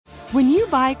When you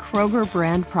buy Kroger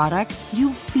brand products,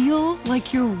 you feel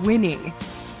like you're winning.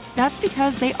 That's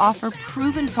because they offer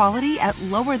proven quality at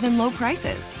lower than low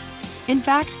prices. In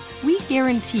fact, we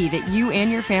guarantee that you and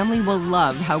your family will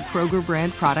love how Kroger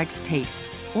brand products taste,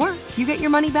 or you get your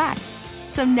money back.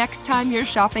 So next time you're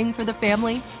shopping for the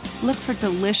family, look for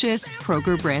delicious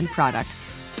Kroger brand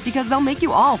products, because they'll make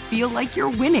you all feel like you're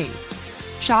winning.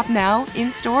 Shop now,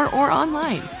 in-store, or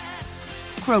online.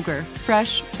 Kroger,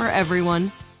 fresh for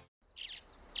everyone.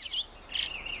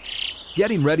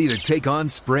 Getting ready to take on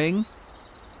spring?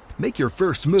 Make your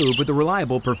first move with the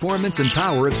reliable performance and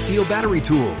power of Steel battery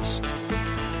tools.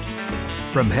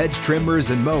 From hedge trimmers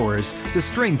and mowers to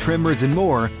string trimmers and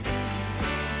more,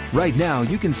 right now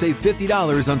you can save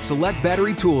 $50 on select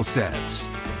battery tool sets.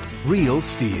 Real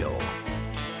Steel.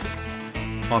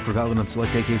 Offer valid on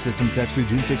select AK system sets through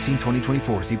June 16,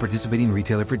 2024. See participating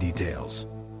retailer for details.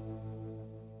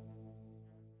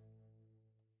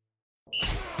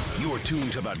 You're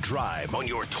tuned to The Drive on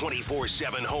your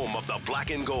 24/7 home of the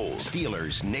Black and Gold.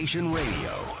 Steelers Nation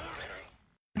Radio.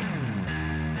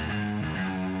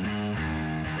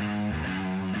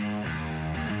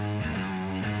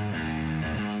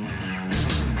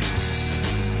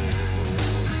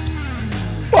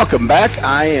 Welcome back.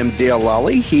 I am Dale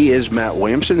Lally. He is Matt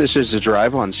Williamson. This is The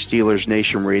Drive on Steelers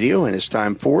Nation Radio, and it's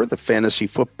time for the Fantasy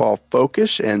Football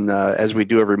Focus. And as we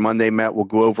do every Monday, Matt will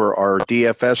go over our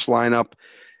DFS lineup.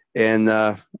 And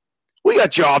we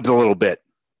got jobbed a little bit.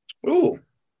 Ooh,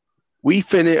 we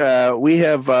finished with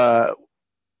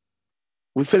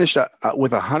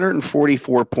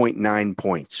 144.9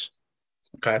 points.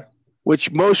 Okay,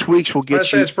 which most weeks will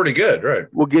get you. That's pretty good, right?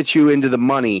 Will get you into the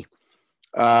money.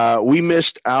 We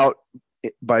missed out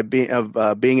by being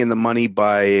in the money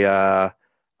by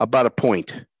about a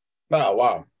point. Oh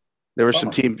wow! There were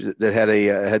some teams that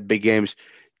had big games.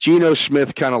 Geno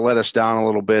Smith kind of let us down a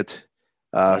little bit.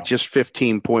 Just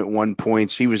 15.1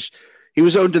 points. He was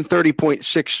owned in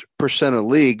 30.6% of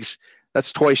leagues.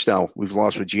 That's twice now we've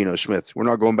lost with Geno Smith. We're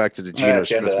not going back to the Geno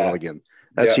Smith one again.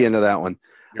 That's the end of that one.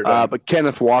 But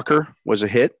Kenneth Walker was a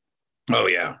hit. Oh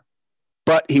yeah.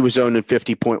 But he was owned in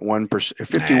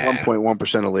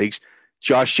 51.1% of leagues.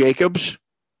 Josh Jacobs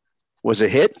was a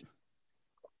hit,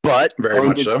 but very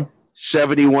much so.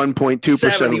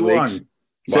 71.2% of leagues.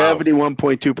 Wow.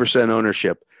 71.2%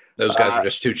 ownership. Those guys are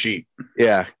just too cheap.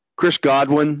 Yeah. Chris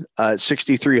Godwin,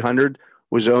 6,300,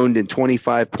 was owned in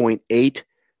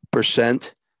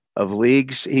 25.8% of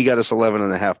leagues. He got us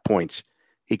 11.5 points.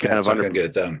 He kind of get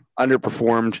it done.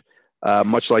 Underperformed,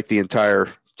 much like the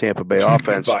entire Tampa Bay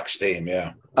offense. Bucs team,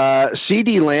 yeah.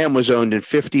 CD Lamb was owned in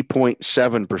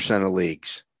 50.7% of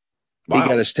leagues. Wow. He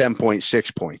got us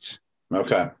 10.6 points.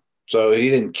 Okay. So he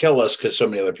didn't kill us because so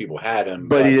many other people had him.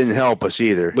 But he didn't help us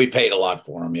either. We paid a lot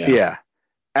for him, yeah. Yeah.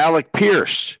 Alec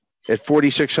Pierce at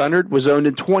 4,600 was owned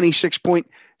in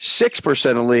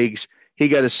 26.6% of leagues. He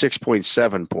got us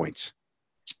 6.7 points.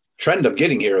 Trend I'm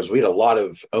getting here is we had a lot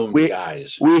of owned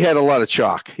guys. We had a lot of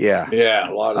chalk, yeah. Yeah,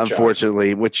 a lot of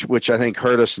unfortunately, chalk. which I think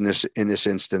hurt us in this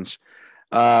instance.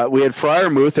 We had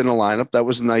Freiermuth in the lineup. That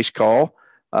was a nice call.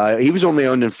 He was only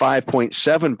owned in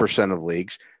 5.7% of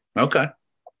leagues. Okay.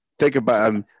 Think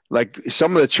about like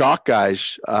some of the chalk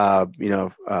guys,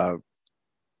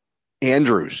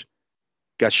 Andrews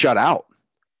got shut out.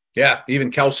 Yeah, even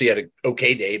Kelsey had an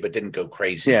okay day, but didn't go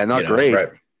crazy. Yeah, not great. Right.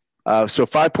 So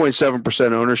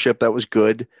 5.7% ownership, that was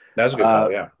good. That was a good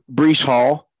call, yeah. Breece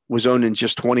Hall was owned in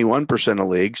just 21% of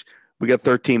leagues. We got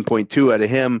 13.2 out of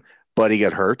him, but he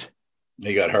got hurt.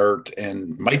 He got hurt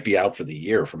and might be out for the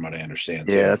year, from what I understand.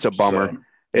 Yeah, that's a bummer. So,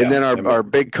 and then our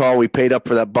big call, we paid up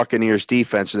for that Buccaneers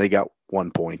defense, and they got 1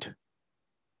 point.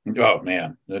 Oh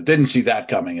man, I didn't see that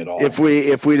coming at all. If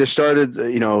we'd have started,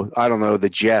 I don't know, the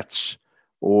Jets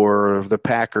or the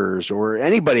Packers or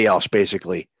anybody else,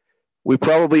 basically, we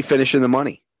probably finish in the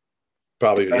money.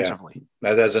 Probably, yeah.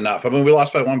 That's enough. I mean, we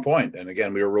lost by 1 point, and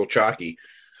again, we were real chalky.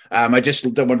 I just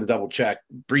wanted to double check.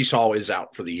 Breece Hall is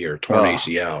out for the year, torn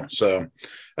ACL. So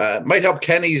might help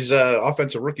Kenny's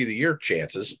offensive rookie of the year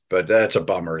chances, but that's a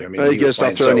bummer. I mean, he gets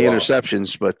stop throwing the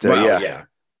interceptions, but yeah.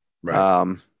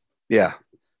 Right. Yeah.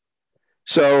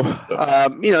 So,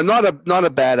 not a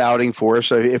bad outing for us.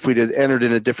 So if we'd have entered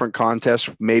in a different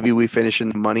contest, maybe we finish in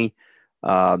the money.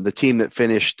 The team that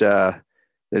finished that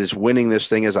is winning this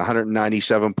thing is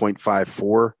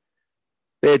 197.54.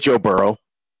 They had Joe Burrow.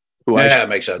 That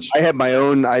makes sense. I had my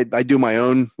own. I do my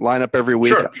own lineup every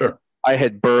week. Sure. I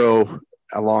had Burrow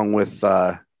along with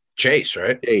Chase,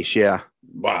 right? Chase, yeah.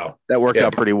 Wow, that worked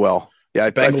out pretty well. Yeah,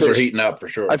 Bengals are heating up for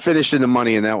sure. I finished in the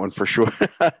money in that one for sure.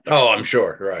 Oh, I'm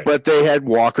sure, right. But they had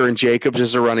Walker and Jacobs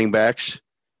as the running backs.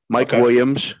 Mike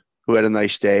Williams, who had a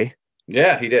nice day.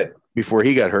 Yeah, he did. Before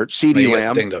he got hurt. CeeDee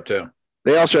Lamb. Dinged up too.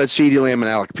 They also had CeeDee Lamb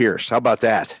and Alec Pierce. How about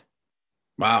that?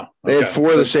 Wow. They had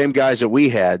four of the same guys that we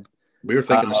had. We were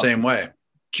thinking the same way.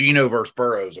 Geno versus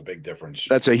Burrow is a big difference.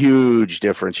 That's a huge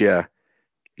difference, yeah.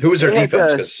 Who was their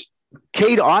defense? Because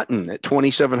Cade Otton at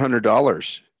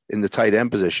 $2,700 in the tight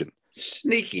end position.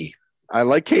 Sneaky. I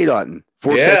like Cade Otton.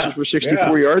 4 catches for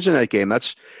 64 yards in that game.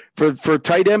 That's for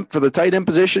tight end for the tight end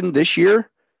position this year.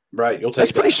 Right, you'll take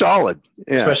that's pretty solid,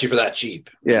 especially for that cheap.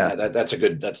 Yeah, that's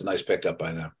a nice pickup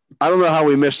by them. I don't know how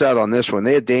we missed out on this one.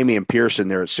 They had Damian Pierce in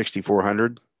there at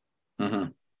 6,400.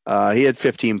 Mm-hmm. He had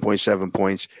 15.7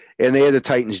 points, and they had the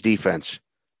Titans defense.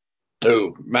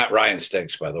 Oh, Matt Ryan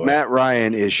stinks, by the way. Matt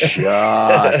Ryan is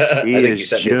shot. He is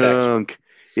junk.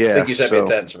 Yeah, I think you sent me a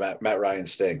text. Matt Ryan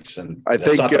stinks, and I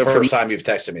think not the first time you've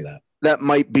texted me that. That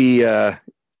might be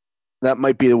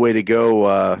the way to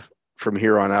go from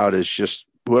here on out. Is just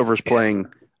whoever's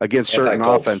playing against certain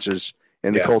offenses,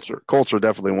 and the Colts are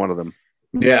definitely one of them.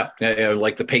 Yeah,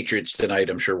 like the Patriots tonight,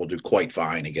 I'm sure will do quite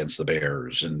fine against the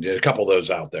Bears, and a couple of those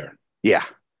out there. Yeah.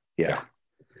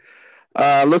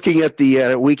 Looking at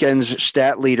the weekend's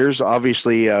stat leaders,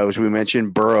 obviously, as we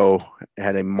mentioned, Burrow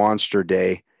had a monster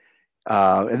day.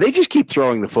 And they just keep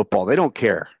throwing the football. They don't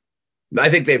care. I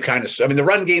think they've the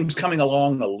run game's coming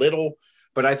along a little,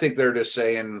 but I think they're just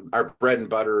saying our bread and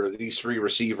butter, these three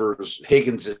receivers,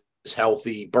 Higgins is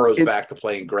healthy, Burrow's back to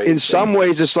playing great. In some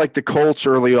ways, it's like the Colts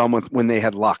early on when they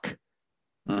had Luck,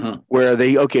 where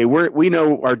we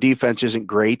know our defense isn't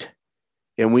great,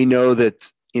 and we know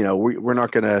that, we're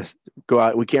not going to go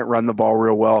out. We can't run the ball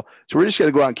real well. So we're just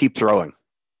going to go out and keep throwing.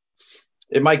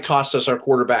 It might cost us our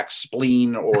quarterback's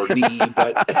spleen or knee,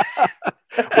 but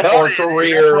or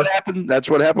career. That's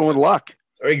what happened with Luck.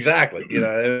 Exactly.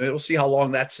 We'll see how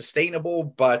long that's sustainable,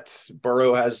 but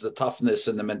Burrow has the toughness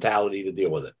and the mentality to deal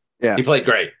with it. Yeah. He played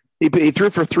great. He threw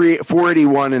for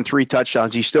 481 and 3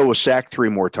 touchdowns. He still was sacked 3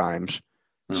 more times.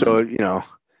 Mm-hmm. So,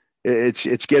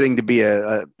 it's getting to be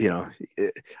a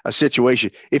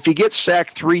situation. If you get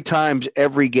sacked 3 times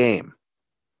every game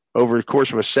over the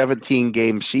course of a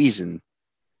 17-game season,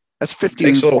 that's 50.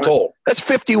 Takes a little toll. That's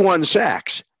 51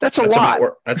 sacks. That's a lot.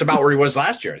 That's about where he was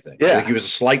last year, I think. Yeah. I think he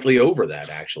was slightly over that,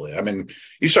 actually. I mean,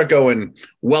 you start going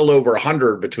well over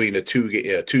 100 between a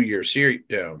two-year series,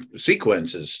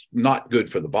 sequence is not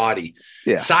good for the body.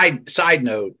 Yeah. Side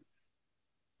note,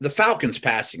 the Falcons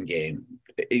passing game,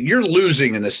 you're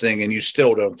losing in this thing and you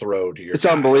still don't throw to your It's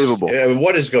guys. Unbelievable.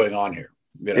 What is going on here?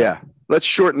 Yeah. Let's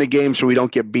shorten the game so we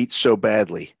don't get beat so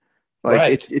badly.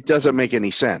 It doesn't make any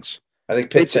sense. I think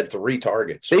Pitts had 3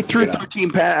 targets. They threw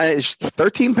 13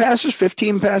 passes,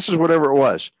 15 passes, whatever it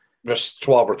was. Just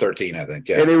 12 or 13, I think.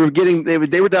 Yeah. And they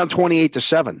were down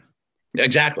 28-7.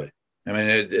 Exactly. I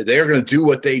mean, they're going to do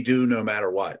what they do no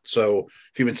matter what. So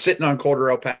if you've been sitting on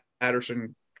Cordarrelle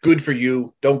Patterson, good for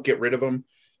you. Don't get rid of him.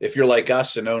 If you're like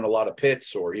us and own a lot of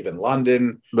Pitts or even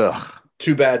London,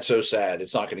 too bad, so sad.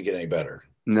 It's not going to get any better.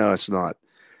 No, it's not.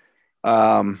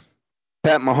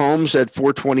 Pat Mahomes had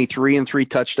 423 and 3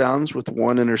 touchdowns with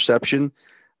 1 interception.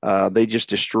 They just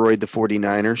destroyed the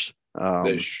 49ers.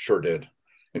 They sure did.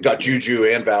 It got Juju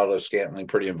and Valdes-Scantling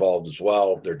pretty involved as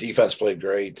well. Their defense played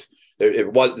great.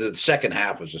 The second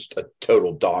half was just a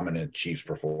total dominant Chiefs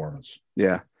performance.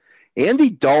 Yeah. Andy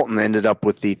Dalton ended up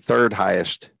with the 3rd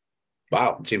highest.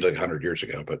 Wow. It seems like 100 years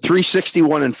ago, but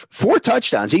 361 and 4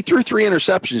 touchdowns. He threw 3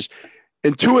 interceptions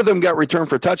and 2 of them got returned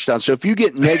for touchdowns. So if you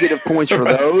get negative points for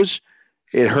those,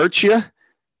 it hurts you.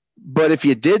 But if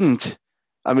you didn't,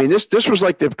 I mean, this was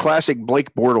like the classic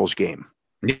Blake Bortles game.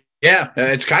 Yeah,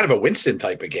 it's kind of a Winston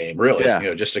type of game, really.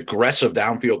 Yeah. Just aggressive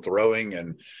downfield throwing.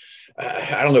 And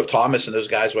I don't know if Thomas and those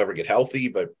guys will ever get healthy,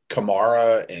 but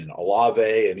Kamara and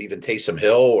Olave and even Taysom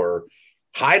Hill are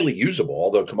highly usable,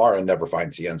 although Kamara never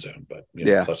finds the end zone. But,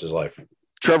 such his life.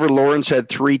 Trevor Lawrence had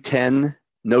 310,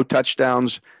 no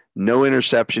touchdowns, no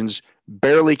interceptions,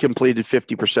 barely completed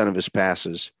 50% of his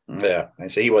passes. Yeah, I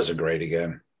say he wasn't great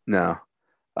again. No.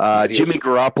 Jimmy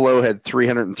Garoppolo had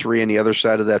 303 on the other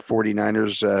side of that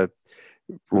 49ers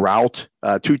route.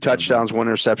 2 touchdowns, 1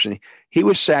 interception. He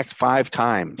was sacked 5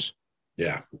 times.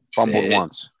 Yeah. Fumbled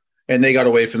once. And they got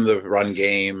away from the run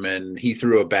game, and he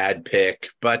threw a bad pick.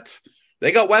 But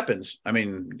they got weapons. I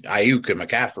mean, Ayuk and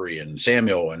McCaffrey and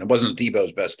Samuel, and it wasn't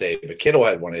Debo's best day, but Kittle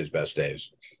had one of his best days.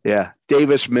 Yeah.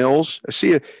 Davis Mills. I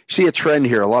see a trend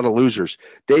here, a lot of losers.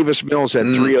 Davis Mills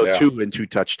had 302 and 2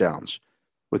 touchdowns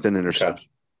with an interception.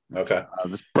 Okay.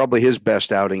 That's probably his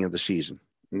best outing of the season.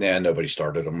 Nah, nobody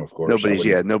started him, of course.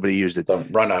 Nobody used it.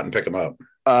 Don't run out and pick him up.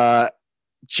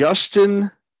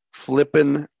 Justin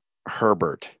flippin'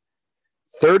 Herbert,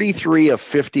 33 of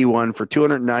 51 for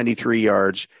 293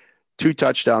 yards, 2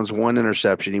 touchdowns, 1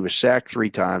 interception. He was sacked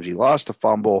 3 times. He lost a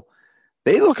fumble.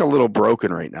 They look a little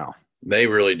broken right now. They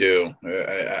really do.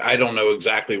 I don't know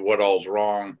exactly what all's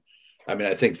wrong. I mean,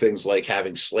 I think things like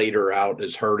having Slater out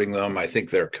is hurting them. I think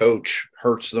their coach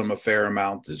hurts them a fair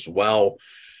amount as well.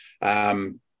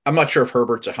 I'm not sure if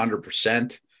Herbert's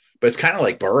 100%, but it's kind of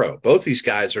like Burrow. Both these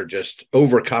guys are just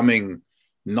overcoming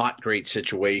not great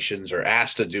situations or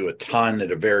asked to do a ton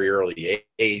at a very early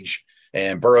age.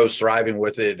 And Burrow's thriving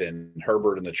with it, and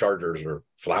Herbert and the Chargers are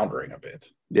floundering a bit.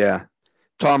 Yeah.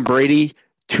 Tom Brady,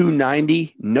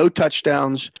 290, no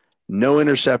touchdowns, no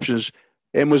interceptions,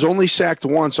 and was only sacked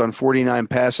once on 49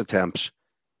 pass attempts.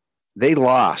 They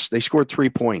lost. They scored 3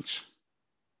 points.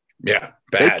 Yeah,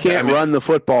 bad. They can't run the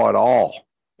football at all.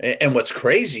 And what's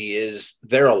crazy is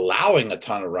they're allowing a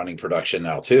ton of running production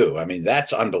now, too. I mean,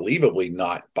 that's unbelievably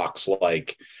not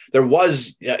Bucs-like. There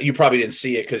was, you probably didn't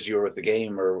see it because you were at the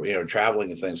game or,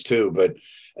 traveling and things, too. But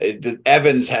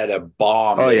Evans had a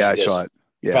bomb. Oh, yeah, I saw it.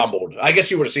 Yeah. Fumbled. I guess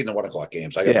you would have seen the 1 o'clock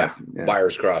games. I got my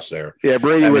wires crossed there. Yeah,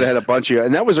 Brady would have had a bunch of,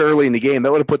 and that was early in the game.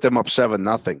 That would have put them up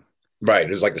 7-0. Right.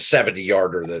 It was like the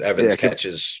 70-yarder that Evans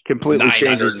catches completely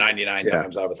 999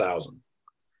 times out of 1,000.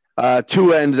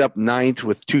 Tua ended up 9th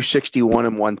with 261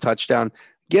 and 1 touchdown.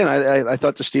 Again, I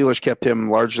thought the Steelers kept him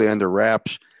largely under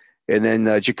wraps. And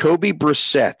then Jacoby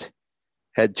Brissett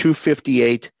had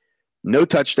 258, no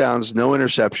touchdowns, no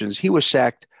interceptions. He was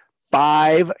sacked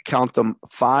 5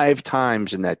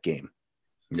 times in that game.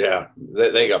 Yeah,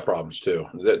 they got problems too.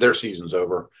 Their season's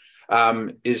over.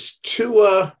 Is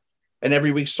Tua an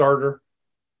every week starter?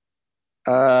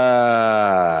 That's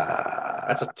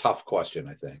a tough question,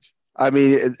 I think. I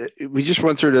mean, we just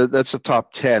went through that's the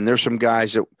top 10. There's some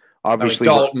guys that obviously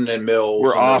Dalton and Mills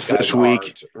were off this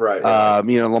week. Right.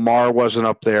 Lamar wasn't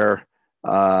up there.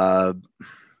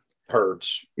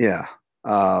 Hurts. Yeah.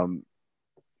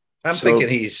 I'm thinking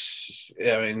he's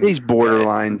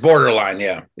borderline. Borderline,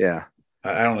 yeah. Yeah.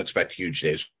 I don't expect huge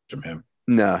days from him.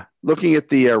 No. Looking at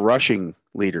the rushing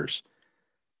leaders,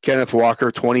 Kenneth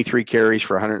Walker, 23 carries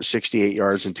for 168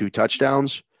 yards and 2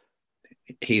 touchdowns.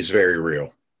 He's very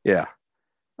real. Yeah.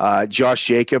 Josh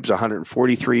Jacobs,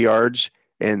 143 yards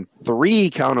and 3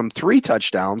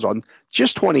 touchdowns on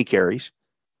just 20 carries.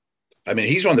 I mean,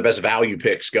 he's one of the best value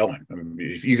picks going. I mean,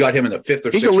 if you got him in the 5th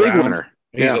or 6th round. He's a league winner.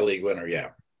 He's a league winner, yeah.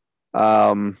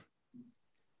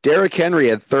 Derrick Henry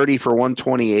had 30 for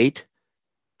 128.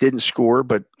 Didn't score,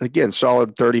 but again,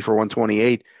 solid 30 for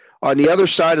 128. On the other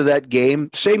side of that game,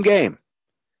 same game,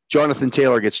 Jonathan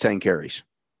Taylor gets 10 carries.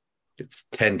 It's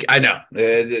 10. I know.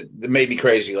 It made me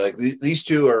crazy. Like these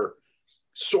two are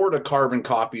sort of carbon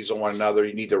copies of one another.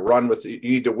 You need to win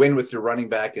with your running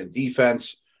back and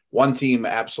defense. One team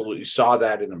absolutely saw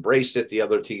that and embraced it. The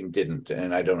other team didn't,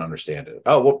 and I don't understand it.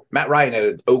 Oh, well, Matt Ryan had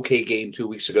an okay game 2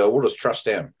 weeks ago. We'll just trust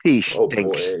him. He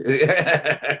stinks.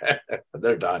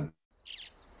 They're done.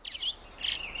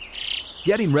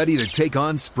 Getting ready to take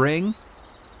on spring?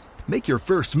 Make your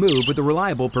first move with the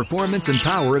reliable performance and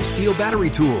power of Steel battery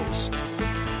tools.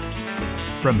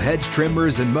 From hedge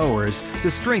trimmers and mowers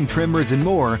to string trimmers and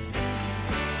more,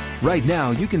 right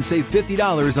now you can save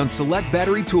 $50 on select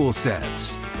battery tool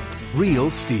sets. Real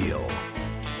Steel.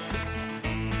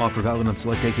 Offer valid on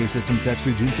select AK system sets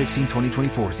through June 16,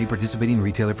 2024. See participating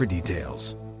retailer for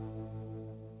details.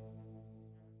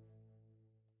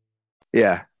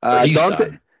 Yeah.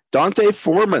 Dante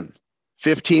Foreman,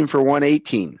 15 for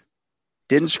 118.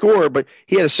 Didn't score, but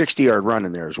he had a 60-yard run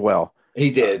in there as well. He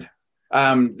did.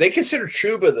 They considered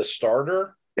Chuba the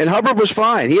starter. And Hubbard was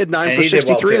fine. He had 9 for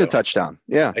 63 and a touchdown.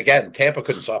 Yeah. Again, Tampa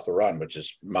couldn't stop the run, which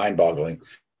is mind-boggling.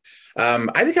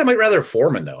 I think I might rather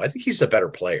Foreman, though. I think he's a better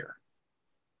player.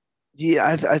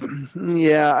 Yeah,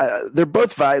 they're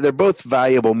both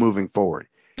valuable moving forward.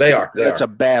 They are. That's a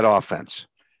bad offense.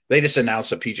 They just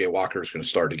announced that PJ Walker is going to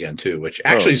start again too, which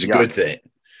actually is a good thing.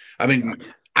 I mean,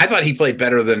 I thought he played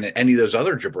better than any of those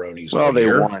other jabronis. Well, they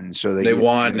won, so they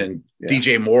won, and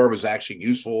DJ Moore was actually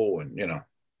useful, and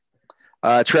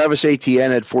Travis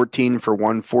Etienne had 14 for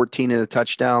 114 and a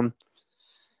touchdown.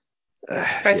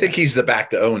 I think he's the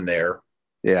back to own there.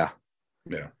 Yeah.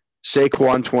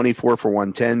 Saquon 24 for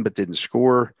 110, but didn't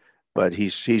score. But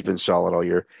he's been solid all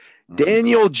year.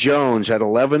 Daniel Jones had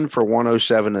 11 for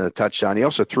 107 and a touchdown. He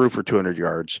also threw for 200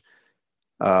 yards.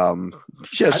 I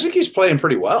think he's playing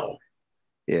pretty well.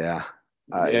 Yeah.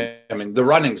 I mean, the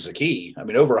running's the key. I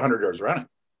mean, over 100 yards running.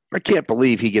 I can't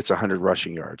believe he gets 100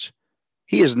 rushing yards.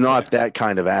 He is not that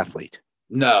kind of athlete.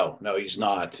 No, he's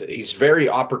not. He's very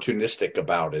opportunistic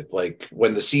about it. Like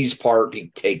when the C's part, he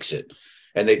takes it.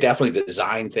 And they definitely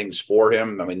design things for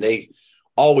him. I mean, they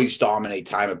always dominate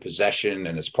time of possession,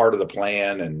 and it's part of the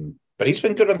plan. But he's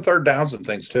been good on third downs and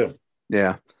things too.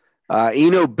 Yeah.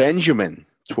 Eno Benjamin,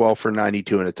 12 for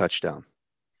 92 and a touchdown.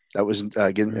 That was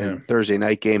again in Thursday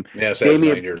night game. Yeah, so 9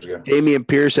 years ago. Damian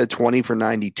Pierce had 20 for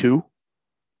 92.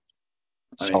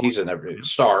 I mean, he's an every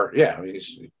star. Yeah,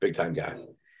 he's a big time guy.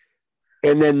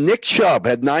 And then Nick Chubb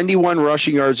had 91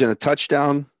 rushing yards and a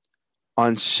touchdown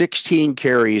on 16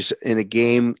 carries in a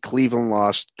game Cleveland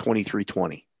lost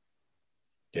 23-20.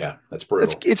 Yeah, that's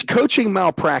brutal. It's coaching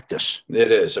malpractice.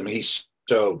 It is. I mean, he's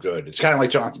so good. It's kind of like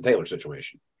Jonathan Taylor's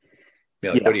situation.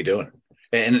 What are you doing?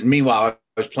 And meanwhile,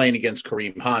 I was playing against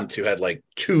Kareem Hunt, who had like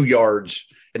 2 yards,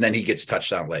 and then he gets a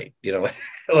touchdown late.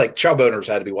 Like Chubb owners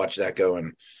had to be watching that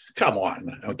going, come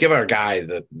on, give our guy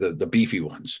the beefy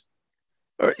ones.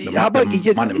 How about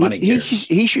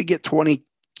he should get 20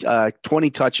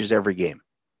 touches every game,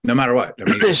 no matter what. I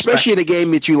mean, especially in a game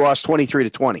that you lost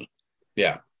 23-20.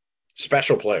 Yeah,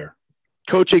 special player.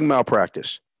 Coaching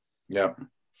malpractice. Yeah.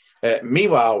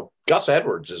 Meanwhile, Gus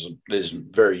Edwards is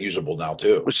very usable now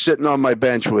too. Was sitting on my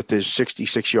bench with his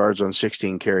 66 yards on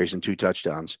 16 carries and 2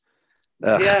 touchdowns.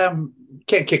 Can't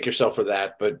kick yourself for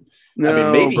that, but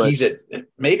I mean,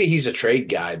 maybe he's a trade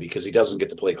guy because he doesn't get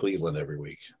to play Cleveland every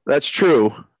week. That's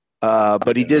true,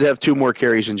 but he did have 2 more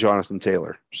carries than Jonathan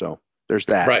Taylor, so there's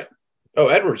that. Right. Oh,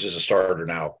 Edwards is a starter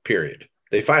now. Period.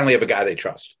 They finally have a guy they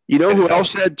trust. You know who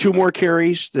else had 2 more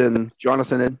carries than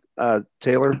Jonathan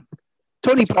Taylor?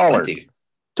 Tony Pollard.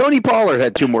 Tony Pollard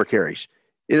had 2 more carries.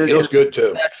 He looks good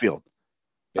too. Backfield.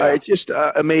 Yeah. It's just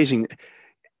amazing.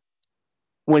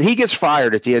 When he gets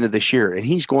fired at the end of this year, and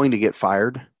he's going to get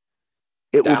fired,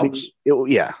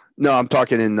 No, I'm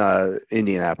talking in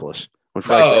Indianapolis. When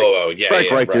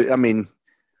Frank Reich. I mean,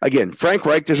 again, Frank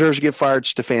Reich deserves to get fired.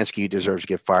 Stefanski deserves to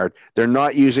get fired. They're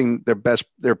not using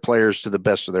their players to the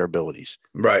best of their abilities.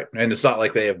 Right. And it's not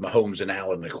like they have Mahomes and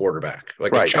Allen, the quarterback.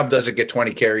 Like if Chubb doesn't get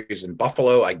 20 carries in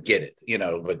Buffalo, I get it,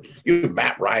 but you have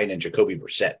Matt Ryan and Jacoby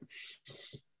Brissett.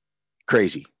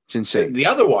 Crazy. It's insane. The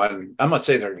other one, I'm not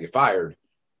saying they're going to get fired.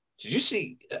 Did you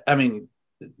see? I mean,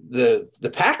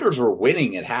 the Packers were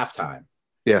winning at halftime.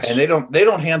 Yes. And they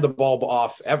don't hand the ball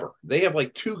off ever. They have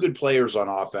like 2 good players on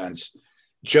offense.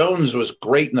 Jones was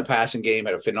great in the passing game,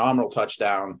 had a phenomenal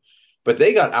touchdown, but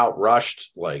they got outrushed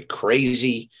like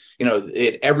crazy. They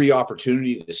had every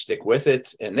opportunity to stick with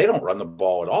it, and they don't run the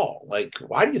ball at all. Like,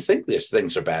 why do you think these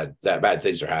things are bad? That bad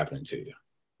things are happening to you?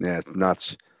 Yeah, it's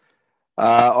nuts.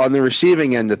 On the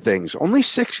receiving end of things, only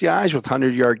 6 guys with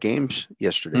 100-yard games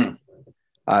yesterday.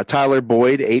 Tyler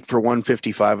Boyd, 8 for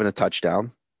 155 and a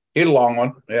touchdown. He had a long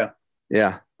one. Yeah.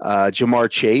 Yeah. Jamar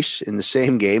Chase in the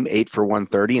same game, 8 for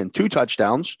 130 and 2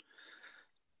 touchdowns.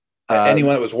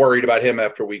 Anyone that was worried about him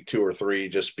after week 2 or 3,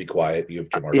 just be quiet. You have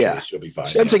Jamar Chase, you'll be fine.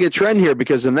 Sensing a trend here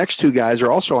because the next 2 guys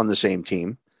are also on the same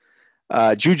team.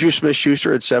 Juju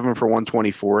Smith-Schuster had 7 for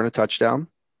 124 and a touchdown.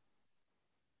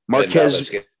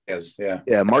 Marquez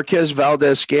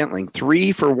Valdez-Scantling,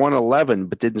 3 for 111,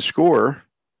 but didn't score.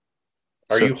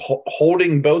 Are you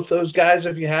holding both those guys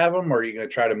if you have them, or are you going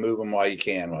to try to move them while you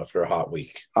can after a hot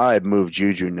week? I'd move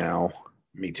Juju now.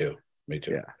 Me too.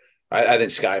 Yeah. I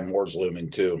think Sky Moore's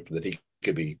looming too, that he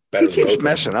could be better. He keeps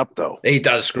messing up, though. He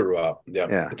does screw up.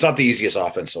 Yeah. It's not the easiest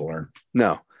offense to learn.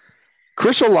 No.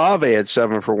 Chris Olave had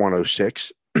 7 for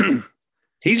 106.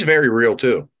 He's very real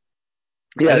too.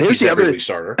 Yeah, here's the other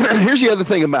starter. Here's the other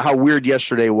thing about how weird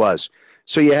yesterday was.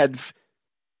 So you had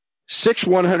 6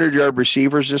 100-yard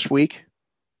receivers this week.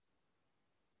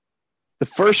 The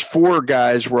first 4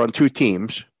 guys were on 2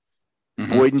 teams,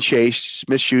 Boyd and Chase,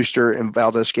 Smith-Schuster, and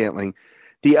Valdez-Scantling.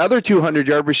 The other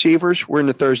 200-yard receivers were in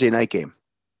the Thursday night game.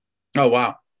 Oh,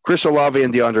 wow. Chris Olave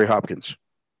and DeAndre Hopkins.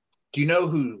 Do you know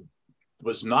who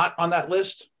was not on that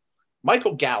list?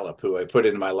 Michael Gallup, who I put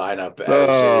in my lineup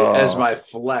as my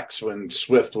flex when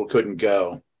Swift couldn't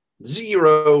go.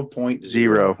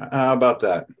 0.0. How about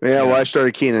that? Yeah, well, I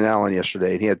started Keenan Allen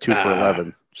yesterday, and he had 2 for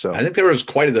 11. So I think there was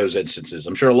quite of those instances.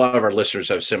 I'm sure a lot of our listeners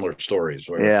have similar stories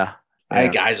where I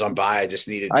had guys on bye. I just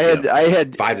needed I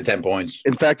had 5 to 10 points.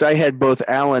 In fact, I had both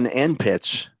Allen and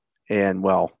Pitts, and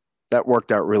that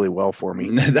worked out really well for me.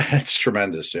 That's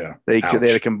tremendous. Yeah. They had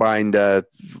a combined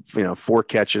 4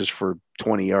 catches for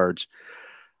 20 yards.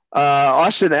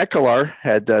 Austin Eckler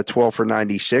had 12 for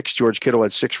 96. George Kittle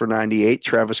had 6 for 98.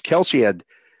 Travis Kelce had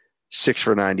 6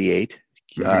 for 98.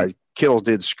 Kittle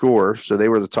did score, so they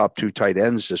were the top 2 tight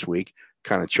ends this week.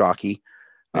 Kind of chalky.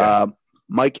 Yeah.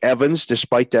 Mike Evans,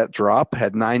 despite that drop,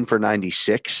 had 9 for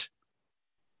 96.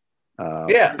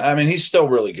 I mean, he's still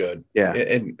really good. Yeah.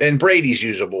 And Brady's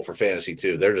usable for fantasy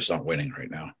too. They're just not winning right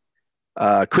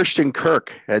now. Christian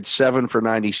Kirk had 7 for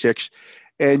 96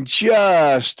 and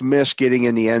just missed getting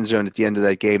in the end zone at the end of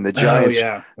that game. The Giants,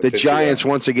 Giants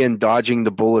once again dodging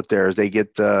the bullet there as they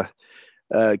get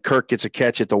Kirk gets a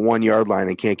catch at the 1 yard line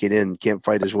and can't get in, can't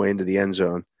fight his way into the end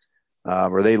zone,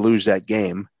 or they lose that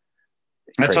game.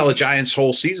 That's how the Giants'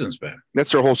 whole season's been.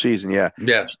 That's their whole season, yeah.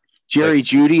 Yes. Jerry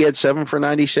Jeudy had 7 for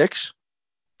 96.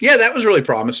 Yeah, that was really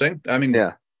promising. I mean,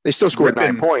 yeah, they still scored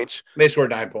 9 points. They scored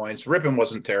 9 points. Rippon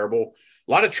wasn't terrible.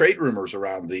 A lot of trade rumors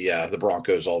around the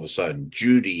Broncos all of a sudden.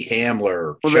 Jeudy,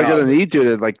 Hamler. Well, they're going to need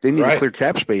to they need to clear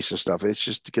cap space and stuff. It's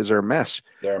just because they're a mess.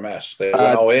 They're a mess. They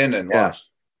went all in and lost.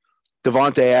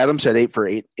 Devontae Adams had 8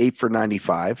 for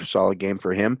 95. Solid game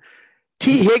for him.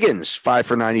 T. Higgins, 5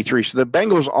 for 93. So the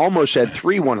Bengals almost had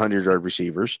 3 100-yard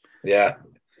receivers. Yeah.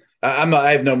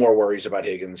 I have no more worries about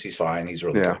Higgins. He's fine. He's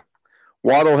really good.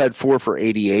 Waddle had 4 for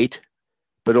 88,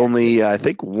 but only I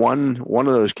think one of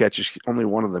those catches, only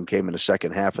one of them came in the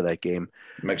second half of that game.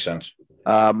 Makes sense.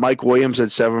 Mike Williams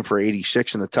had 7 for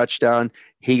 86 and a touchdown.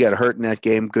 He got hurt in that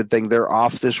game. Good thing they're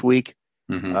off this week.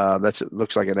 Mm-hmm. It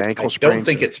looks like an ankle sprain. I don't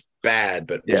think it's bad,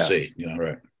 but we'll see.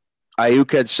 Right.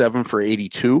 Ayuk had 7 for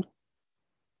 82.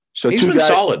 So he's been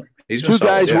solid. Two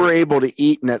guys were able to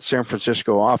eat in that San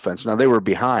Francisco offense. Now they were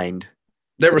behind.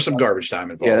 There was some garbage time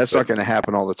involved. Yeah, that's not going to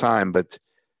happen all the time. But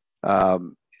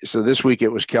so this week it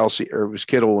was Kittle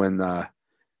and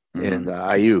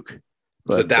Ayuk. It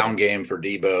was a down game for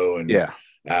Debo and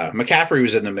McCaffrey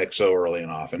was in the mix so early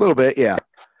and often. A little bit, yeah.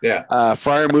 Yeah.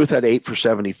 Freiermuth had 8 for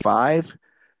 75.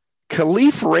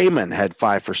 Khalif Raymond had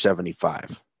 5 for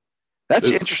 75. That's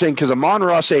interesting because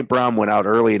Amon-Ra St. Brown went out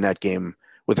early in that game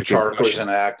with a Chark was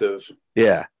inactive.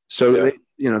 Yeah. So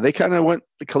they kind of went.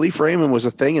 Khalif Raymond was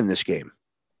a thing in this game.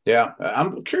 Yeah,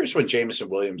 I'm curious when Jameson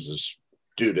Williams is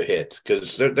due to hit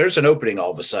because there's an opening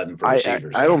all of a sudden for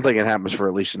receivers. I don't think it happens for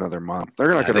at least another month. They're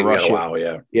not going to rush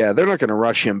him. Yeah, they're not going to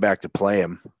rush him back to play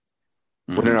him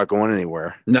when they're not going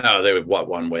anywhere. No, they would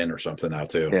one win or something now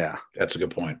too. Yeah, that's a good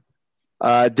point.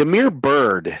 Damiere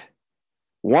Byrd,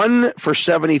 1 for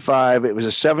 75. It was a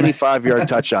 75-yard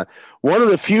touchdown. One of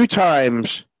the few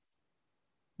times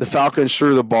the Falcons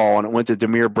threw the ball and it went to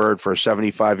Damiere Byrd for a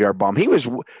 75-yard bomb.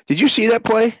 Did you see that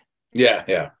play?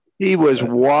 Yeah. He was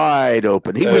wide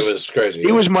open. It was crazy.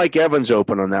 He was Mike Evans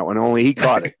open on that one, only he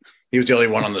caught it. He was the only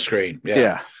one on the screen.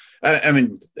 Yeah. I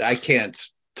mean, I can't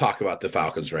talk about the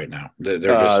Falcons right now.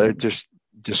 They're just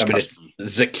disgusting. I mean,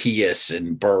 Zacchaeus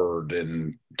and Bird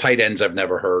and tight ends I've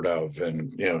never heard of.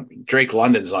 And, Drake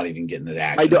London's not even getting the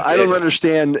action. I don't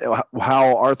understand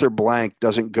how Arthur Blank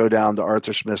doesn't go down to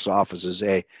Arthur Smith's office and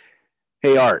say,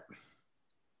 hey, Art,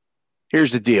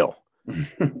 here's the deal.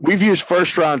 We've used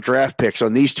first-round draft picks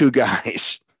on these 2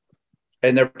 guys.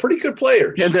 And they're pretty good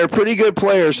players.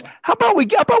 How about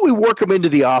we work them into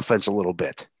the offense a little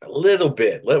bit? A little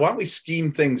bit. Why don't we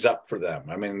scheme things up for them?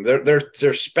 I mean,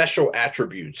 they're special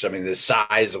attributes. I mean, the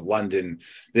size of London,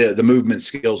 the movement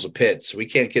skills of Pitts. We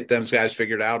can't get them guys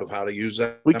figured out of how to use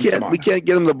them. We can't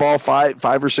get them the ball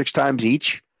five or 6 times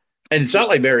each. And it's not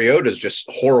like Mariota's just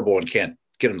horrible and can't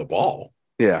get him the ball.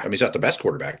 Yeah. I mean, he's not the best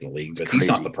quarterback in the league, but he's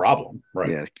not the problem. Right.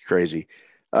 Yeah, crazy.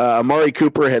 Amari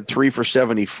Cooper had 3 for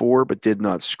 74, but did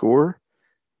not score.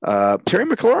 Terry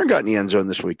McLaurin got in the end zone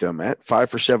this week, though, Matt. 5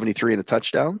 for 73 and a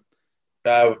touchdown.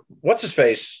 What's his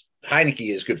face?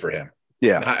 Heineke is good for him.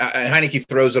 Yeah. Heineke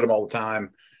throws at him all the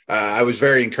time. I was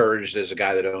very encouraged as a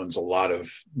guy that owns a lot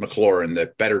of McLaurin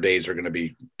that better days are going to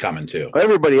be coming too.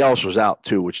 Everybody else was out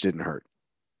too, which didn't hurt.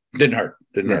 Didn't hurt.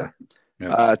 Yeah.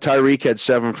 Tyreek had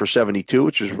 7 for 72,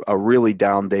 which was a really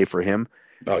down day for him.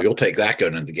 Oh, you'll take that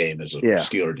going into the game as a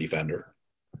Steeler defender.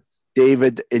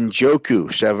 David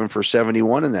Njoku, 7 for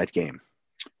 71 in that game.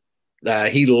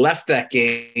 He left that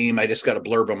game. I just got a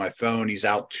blurb on my phone. He's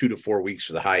out 2 to 4 weeks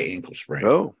with a high ankle sprain.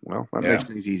 Oh, well, that makes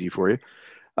things easy for you.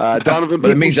 Donovan, but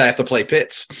it means I have to play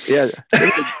Pitts. Yeah.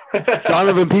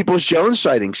 Donovan Peoples-Jones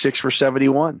sighting, 6 for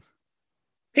 71.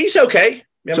 He's okay.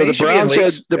 So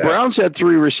the Browns had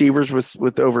 3 receivers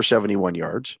with over 71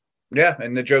 yards. Yeah,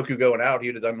 and Njoku going out,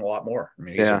 he'd have done a lot more. I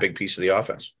mean, he's a big piece of the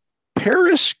offense.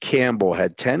 Paris Campbell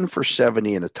had 10 for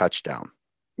 70 and a touchdown.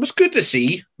 It was good to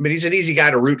see. I mean, he's an easy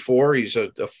guy to root for. He's a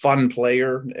fun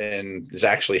player and is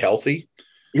actually healthy.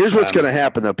 Here's what's going to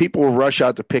happen, though. People will rush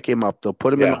out to pick him up. They'll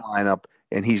put him in the lineup,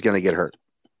 and he's going to get hurt.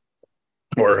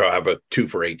 Or he'll have a 2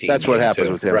 for 18. That's what happens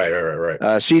with him. Right.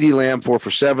 CeeDee Lamb, 4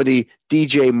 for 70.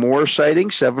 DJ Moore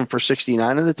sighting, 7 for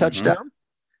 69 and a touchdown.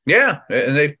 Yeah,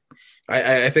 and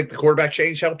I think the quarterback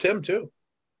change helped him, too.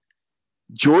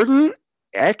 Jordan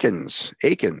Akins,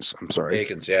 I'm sorry.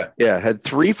 Akins, yeah. Yeah, had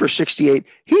 3 for 68.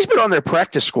 He's been on their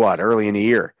practice squad early in the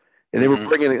year. And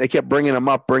they kept bringing him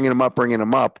up.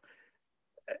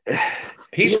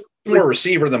 He's more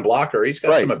receiver than blocker. He's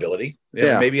got some ability.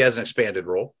 Yeah, maybe he has an expanded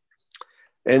role.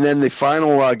 And then the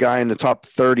final guy in the top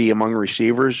 30 among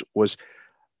receivers was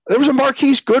There was a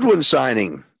Marquise Goodwin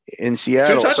signing in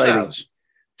Seattle. 2 touchdowns.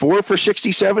 4 for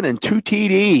 67 and 2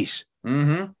 TDs.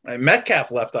 And Metcalf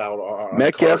left out.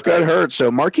 Metcalf got hurt. So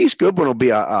Marquise Goodwin will be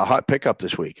a hot pickup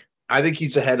this week. I think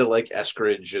he's ahead of like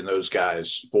Eskridge and those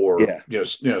guys for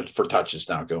for touches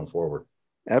now going forward.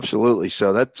 Absolutely.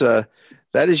 So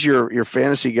that is your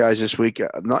fantasy guys this week.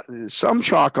 Not some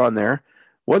chalk on there.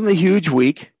 Wasn't a huge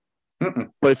week,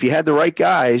 but if you had the right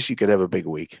guys, you could have a big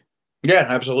week. Yeah,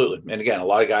 absolutely. And again, a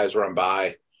lot of guys are on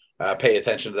bye. Pay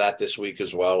attention to that this week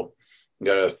as well. We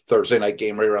got a Thursday night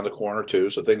game right around the corner too,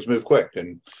 so things move quick.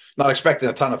 And not expecting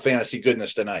a ton of fantasy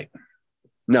goodness tonight.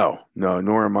 No,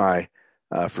 nor am I,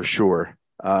 for sure.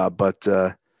 But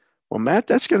Matt,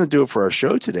 that's going to do it for our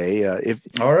show today.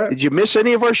 All right. Did you miss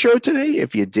any of our show today?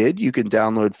 If you did, you can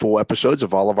download full episodes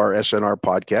of all of our SNR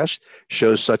podcasts,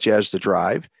 shows such as The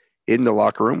Drive, In the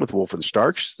Locker Room with Wolf and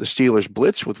Starks, The Steelers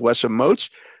Blitz with Wes and Moats,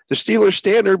 The Steelers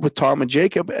Standard with Tom and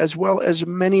Jacob, as well as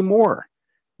many more.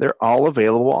 They're all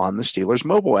available on the Steelers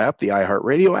mobile app, the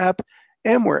iHeartRadio app,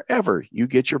 and wherever you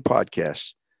get your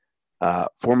podcasts.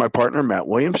 For my partner, Matt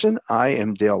Williamson, I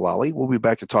am Dale Lally. We'll be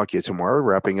back to talk to you tomorrow,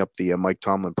 wrapping up the Mike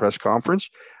Tomlin press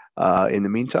conference. In the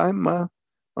meantime,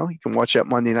 you can watch that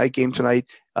Monday night game tonight.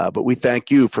 But we thank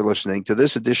you for listening to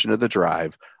this edition of The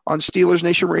Drive on Steelers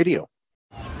Nation Radio.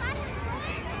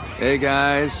 Hey,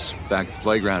 guys. Back at the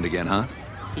playground again, huh?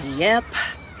 Yep.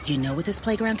 You know what this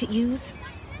playground could use?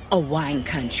 A wine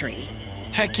country.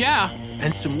 Heck yeah,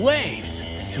 and some waves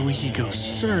so we could go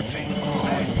surfing. Oh,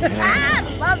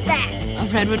 yeah. Love that.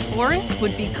 A redwood forest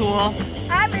would be cool.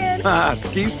 I'm in.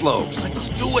 Ski slopes. Let's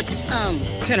do it.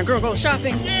 Can a girl go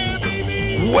shopping? Yeah,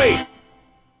 baby. Wait.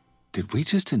 Did we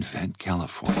just invent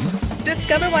California?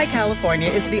 Discover why California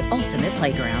is the ultimate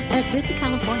playground at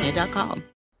visitcalifornia.com.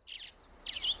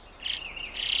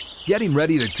 Getting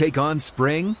ready to take on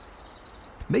spring?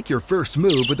 Make your first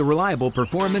move with the reliable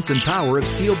performance and power of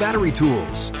Steel battery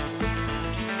tools.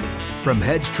 From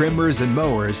hedge trimmers and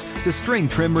mowers to string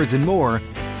trimmers and more,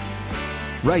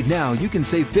 right now you can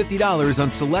save $50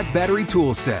 on select battery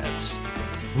tool sets.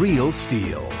 Real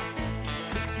Steel.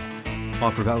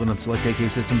 Offer valid on select AK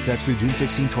system sets through June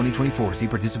 16, 2024. See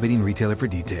participating retailer for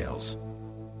details.